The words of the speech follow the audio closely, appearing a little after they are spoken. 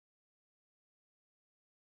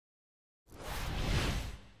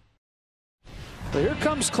Well, here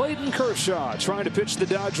comes Clayton Kershaw trying to pitch the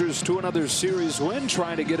Dodgers to another series win,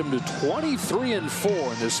 trying to get them to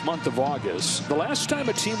 23-4 in this month of August. The last time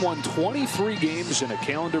a team won 23 games in a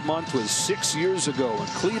calendar month was 6 years ago, and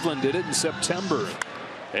Cleveland did it in September.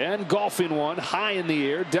 And golfing one high in the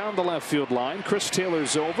air down the left field line. Chris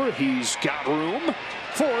Taylor's over. He's got room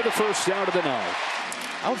for the first out of the night.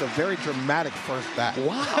 That was a very dramatic first bat.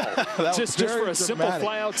 Wow. just for a simple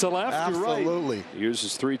fly out to left. Absolutely. You're right. Here's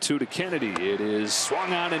his 3-2 to Kennedy. It is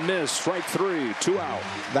swung on and missed. Strike 3, 2 out.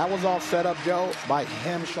 That was all set up, Joe, by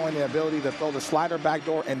him showing the ability to throw the slider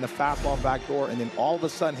backdoor and the fastball backdoor, and then all of a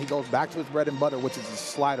sudden he goes back to his bread and butter, which is the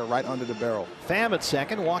slider right under the barrel. Pham at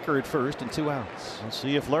second, Walker at first, and 2 outs. Let's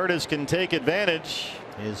see if Lourdes can take advantage.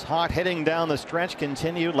 His hot hitting down the stretch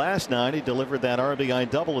continued last night. He delivered that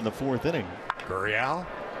RBI double in the 4th inning. Gurriel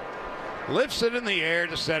lifts it in the air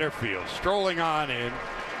to center field. Strolling on in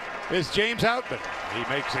is James Outman. He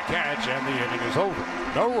makes a catch and the inning is over.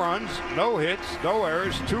 No runs, no hits, no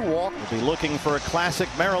errors, 2 walks. We'll be looking for a classic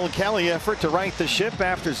Merrill Kelly effort to right the ship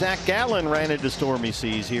after Zach Gallen ran into stormy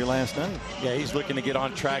seas here last night. Yeah, he's looking to get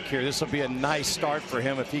on track here. This will be a nice start for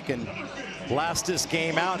him if he can blast this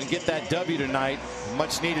game out and get that W tonight.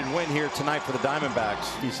 Much needed win here tonight for the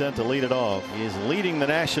Diamondbacks. He's set to lead it off. He is leading the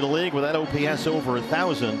National League with that OPS over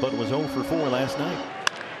 1,000, but was 0 for 4 last night.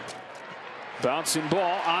 Bouncing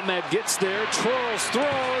ball. Ahmed gets there. Twirls,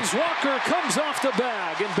 throws. Walker comes off the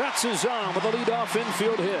bag, and Betts is on with a leadoff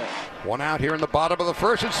infield hit. 1 out here in the bottom of the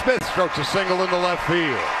 1st, and Smith strokes a single into left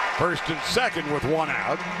field. 1st and 2nd with 1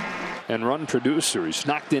 out. And run producer. He's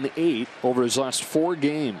knocked in 8 over his last 4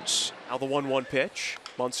 games. Now the 1-1 pitch.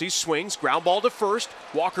 Muncy swings, ground ball to first.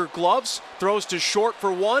 Walker gloves, throws to short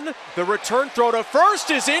for 1. The return throw to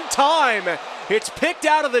first is in time. It's picked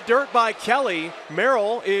out of the dirt by Kelly.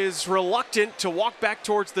 Merrill is reluctant to walk back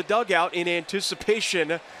towards the dugout in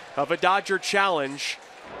anticipation of a Dodger challenge.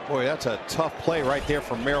 Boy, that's a tough play right there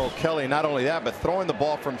from Merrill Kelly. Not only that, but throwing the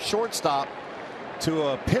ball from shortstop to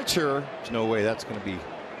a pitcher. There's no way that's going to be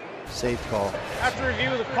safe call. After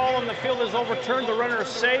review of the call on the field is overturned, the runner is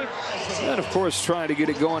safe. And of course trying to get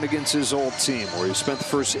it going against his old team where he spent the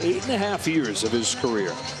first 8.5 years of his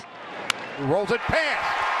career. Rolls it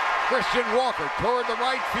past Christian Walker toward the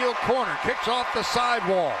right field corner. Kicks off the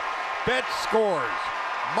sidewall. Betts scores.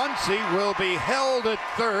 Muncy will be held at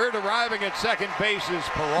 3rd. Arriving at 2nd base is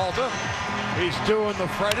Peralta. He's doing the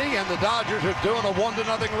Freddie, and the Dodgers are doing a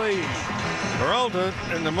 1-0 lead. Peralta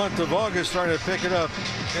in the month of August starting to pick it up,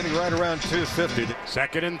 getting right around 250.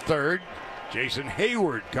 2nd and 3rd, Jason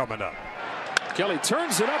Hayward coming up. Kelly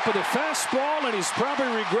turns it up with a fastball, and he's probably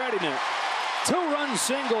regretting it. 2-run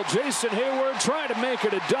single. Jason Hayward trying to make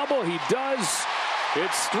it a double. He does.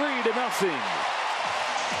 It's 3-0.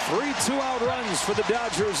 3 2-out runs for the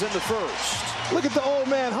Dodgers in the 1st. Look at the old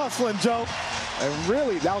man hustling, Joe. And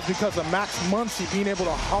really, that was because of Max Muncy being able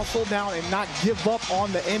to hustle down and not give up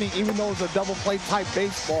on the inning, even though it's a double play type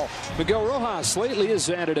baseball. Miguel Rojas lately has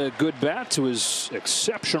added a good bat to his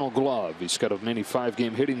exceptional glove. He's got a mini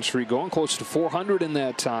 5-game hitting streak going, close to 400 in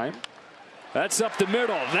that time. That's up the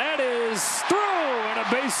middle. That is through, and a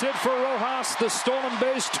base hit for Rojas. The stolen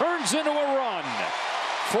base turns into a run.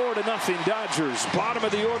 4-0 Dodgers, bottom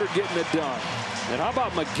of the order, getting it done. And how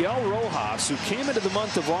about Miguel Rojas, who came into the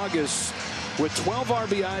month of August with 12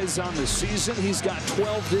 RBIs on the season. He's got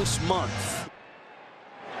 12 this month.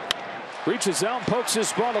 Reaches out, pokes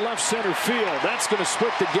this ball to left center field. That's going to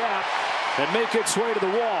split the gap and make its way to the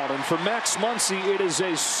wall. And for Max Muncy, it is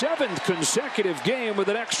a 7th consecutive game with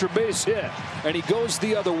an extra base hit. And he goes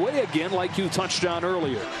the other way again, like you touched on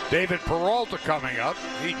earlier. David Peralta coming up.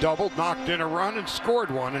 He doubled, knocked in a run, and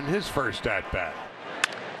scored 1 in his first at-bat.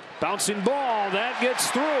 Bouncing ball, that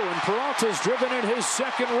gets through, and Peralta's driven in his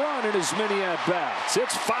 2nd run in his many at-bats.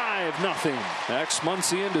 It's 5-0. Max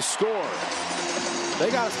Muncy in to score.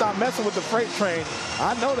 They got to stop messing with the freight train.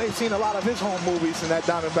 I know they've seen a lot of his home movies in that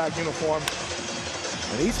Diamondback uniform.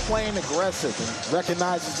 And he's playing aggressive and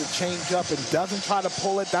recognizes the changeup and doesn't try to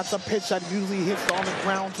pull it. That's a pitch that usually hits on the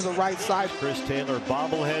ground to the right side. Chris Taylor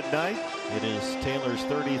bobblehead night. It is Taylor's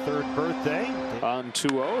 33rd birthday. On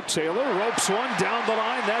 2-0, Taylor ropes one down the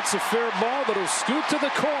line. That's a fair ball that'll scoot to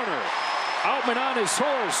the corner. Outman on his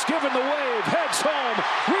horse, giving the wave, heads home,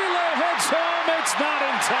 relay heads home, it's not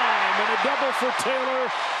in time, and a double for Taylor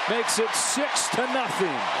makes it 6-0.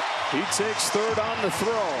 He takes 3rd on the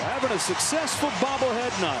throw, having a successful bobblehead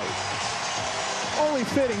night. Only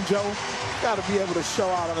fitting, Joe. Got to be able to show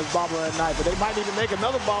out on his bobblehead night, but they might need to make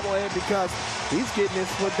another bobblehead because he's getting his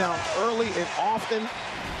foot down early and often.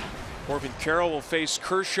 Corbin Carroll will face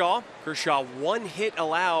Kershaw. Kershaw 1 hit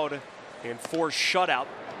allowed and 4 shutout.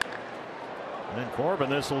 And Corbin,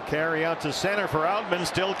 this will carry out to center for Outman.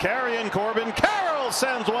 Still carrying. Corbin Carroll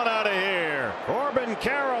sends one out of here. Corbin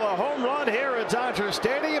Carroll, a home run here at Dodger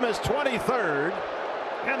Stadium, is 23rd.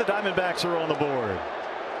 And the Diamondbacks are on the board.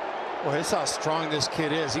 Well, that's how strong this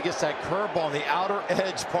kid is. He gets that curveball on the outer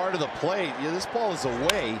edge part of the plate. Yeah, this ball is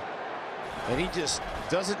away. And he just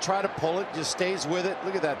doesn't try to pull it, just stays with it.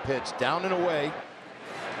 Look at that pitch, down and away.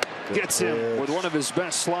 Gets him with one of his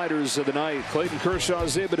best sliders of the night. Clayton Kershaw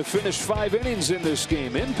is able to finish 5 innings in this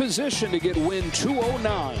game, in position to get win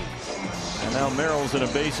 209. And now Merrill's in a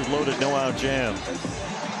bases loaded, no out jam.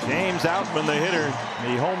 James Outman, the hitter.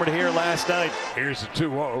 He homered here last night. Here's the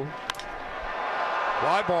 2-0.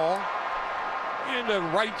 Fly ball into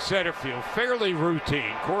right center field. Fairly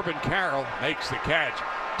routine. Corbin Carroll makes the catch.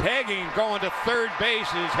 Tagging and going to third base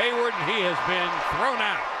is Hayward, and he has been thrown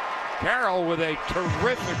out. Carroll with a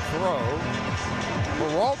terrific throw.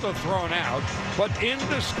 Peralta thrown out, but in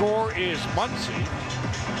to score is Muncy.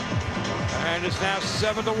 And it's now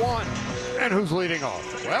 7-1. And who's leading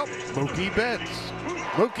off? Well, Mookie Betts.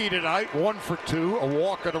 Mookie tonight, 1 for 2, a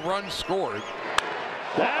walk and a run scored.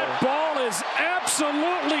 That ball is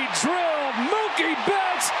absolutely drilled. Mookie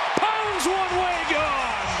Betts pounds one way, gone.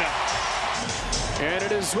 And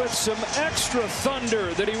it is with some extra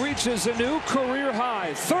thunder that he reaches a new career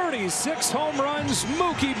high. 36 home runs,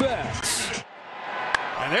 Mookie Betts.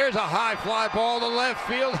 And there's a high fly ball to left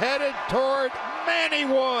field, headed toward Manny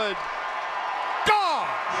Wood. Gone!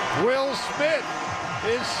 Will Smith,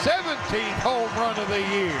 his 17th home run of the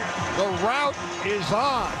year. The route is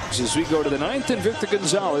on. As we go to the 9th, and Victor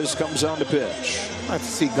Gonzalez comes on to pitch. I have to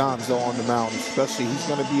see Gonzo on the mound, especially he's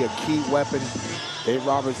going to be a key weapon. Dave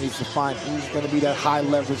Roberts needs to find who's going to be that high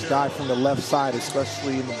leverage guy from the left side,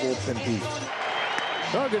 especially in the bullpen deep.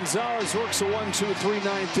 Gonzalez works a 1-2-3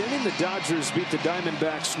 9th inning. The Dodgers beat the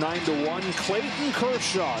Diamondbacks 9-1. Clayton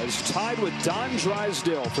Kershaw is tied with Don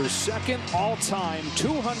Drysdale for second all-time,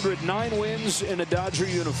 209 wins in a Dodger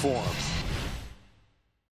uniform.